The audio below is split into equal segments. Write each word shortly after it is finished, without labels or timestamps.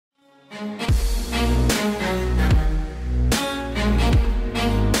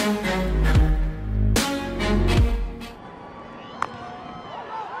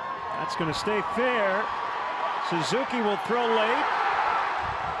stay fair. Suzuki will throw late.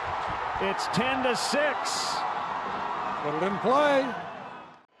 It's 10-6. Put it in play.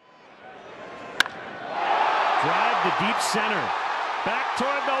 Drive to deep center. Back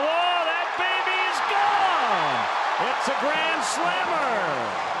toward the wall. That baby is gone. It's a grand slammer.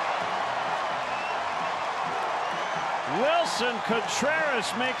 Willson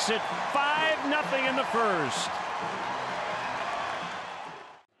Contreras makes it 5-0 in the first.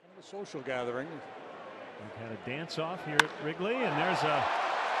 Kind of a social gathering. We've had a dance-off here at Wrigley, and there's a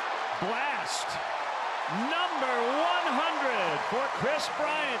blast. Number 100 for Kris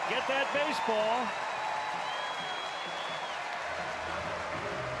Bryant. Get that baseball.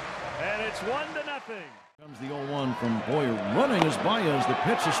 And it's 1-0. Comes the 0-1 from Boyer. Running is Báez. The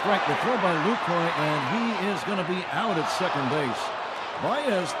pitch is strike. The throw by Lucroy, and he is going to be out at second base.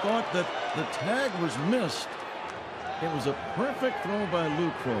 Báez thought that the tag was missed. It was a perfect throw by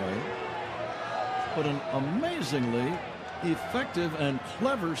Lucroy, but an amazingly effective and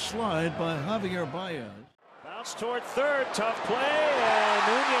clever slide by Javier Báez. Bounce toward third. Tough play, and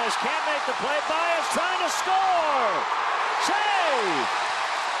Nunez can't make the play. Báez trying to score. Save.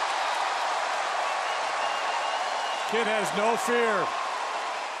 Kid has no fear.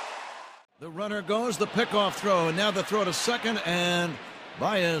 The runner goes, the pickoff throw, and now the throw to second, and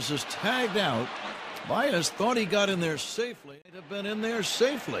Báez is tagged out. Báez thought he got in there safely. He'd have been in there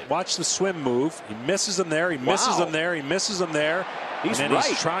safely. Watch the swim move. He misses him there. He misses him there. He misses him there. He's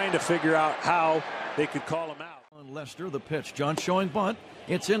trying to figure out how they could call him out. On Lester, the pitch. John showing bunt.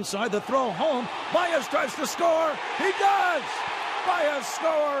 It's inside, the throw home. Báez tries to score. He does. Báez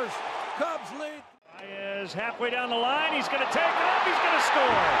scores. Cubs lead. Báez halfway down the line. He's going to take off. He's going to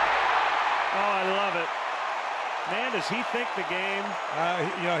score. Oh, I love it. Man, does he think the game?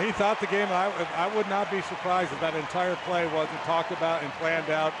 He thought the game. I would not be surprised if that entire play wasn't talked about and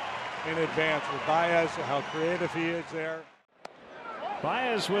planned out in advance with Báez, how creative he is there.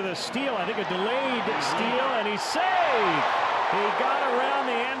 Báez with a steal, I think a delayed steal, and he's saved. He got around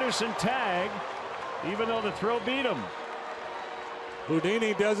the Anderson tag, even though the throw beat him.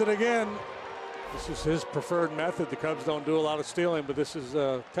 Houdini does it again. This is his preferred method. The Cubs don't do a lot of stealing, but this is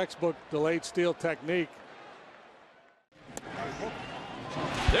a textbook delayed steal technique.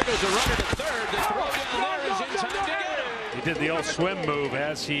 There goes a runner to third. The throw down there is in time to get it. He did the old swim move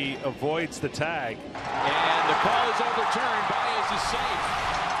as he avoids the tag. And the call is overturned. Báez is safe.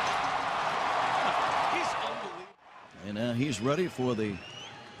 He's unbelievable. And now he's ready for the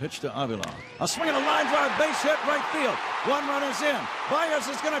pitch to Avila. A swing and a line drive, base hit, right field. One run is in. Báez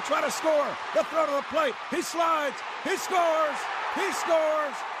is going to try to score. The throw to the plate. He slides. He scores. He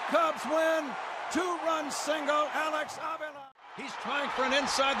scores. Cubs win. Two-run single. Alex Avila. He's trying for an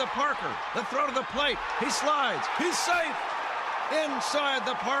inside the Parker. The throw to the plate. He slides. He's safe. Inside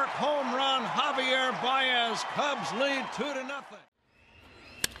the park. Home run. Javier Báez. Cubs lead 2-0.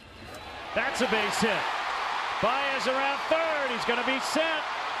 That's a base hit. Báez around third. He's going to be sent.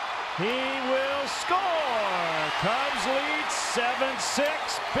 He will score. Cubs lead 7-6.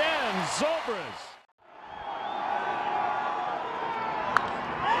 Ben Zobrist.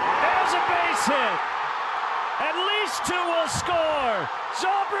 There's a base hit. At least two will score.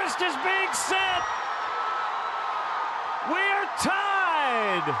 Zobrist is being sent. We are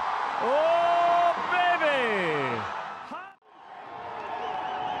tied. Oh, baby.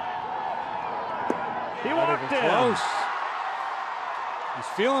 He walked in. Close. He's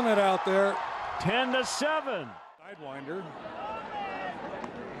feeling it out there. 10-7. Sidewinder.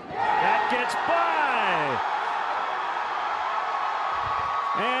 That gets by.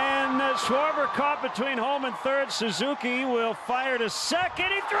 And Schwarber caught between home and third. Suzuki will fire to second.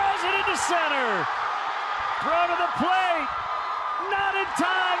 He throws it into center. Throw to the plate. Not in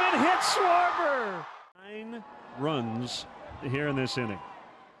time. It hits Schwarber. 9 runs here in this inning.